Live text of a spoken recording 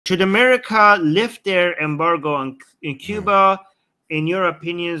Should America lift their embargo in Cuba? In your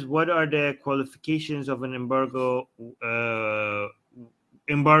opinions, what are the qualifications of an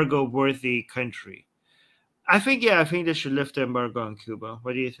embargo-worthy country? I think they should lift the embargo on Cuba.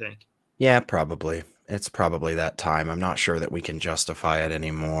 What do you think? Yeah, probably. It's probably that time. I'm not sure that we can justify it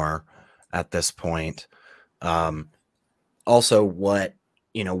anymore at this point. Also, what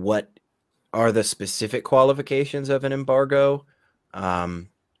are the specific qualifications of an embargo?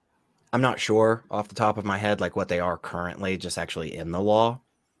 I'm not sure off the top of my head, like what they are currently, just actually in the law.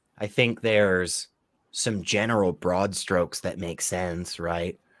 I think there's some general broad strokes that make sense,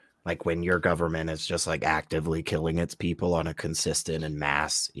 right? Like when your government is just like actively killing its people on a consistent and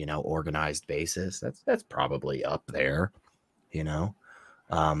mass, organized basis. That's probably up there,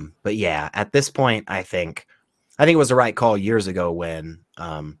 But yeah, at this point, I think it was the right call years ago when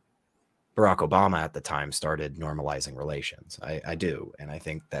Barack Obama at the time started normalizing relations. I do, and I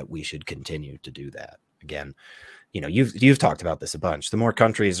think that we should continue to do that. Again, you've talked about this a bunch. The more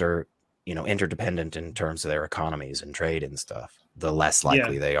countries are, interdependent in terms of their economies and trade and stuff, the less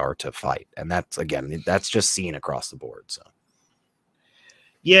likely they are to fight. And that's just seen across the board. So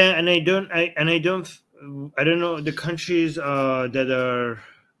yeah, and I don't know the countries that are.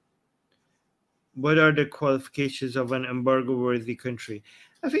 What are the qualifications of an embargo-worthy country?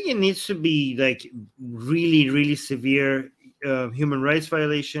 I think it needs to be like really, really severe human rights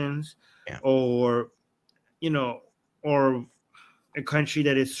violations, or or a country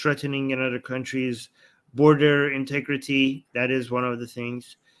that is threatening another country's border integrity. That is one of the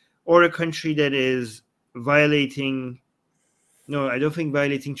things. Or a country that is violating. No, I don't think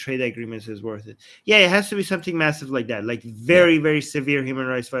violating trade agreements is worth it. Yeah, it has to be something massive like that, like very, very severe human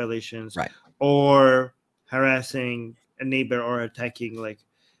rights violations, right, or harassing a neighbor or attacking like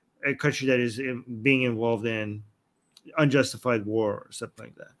a country that is being involved in unjustified war or something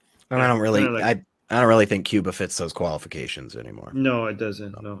like that. And I don't really think Cuba fits those qualifications anymore. No, it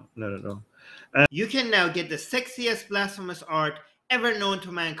doesn't. No, not at all. You can now get the sexiest blasphemous art ever known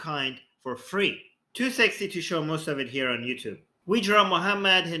to mankind for free. Too sexy to show most of it here on YouTube. We draw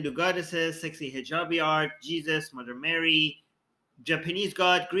Muhammad, Hindu goddesses, sexy hijabi art, Jesus, Mother Mary, Japanese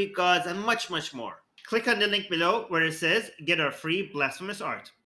god, Greek gods, and much, much more. Click on the link below where it says get our free blasphemous art.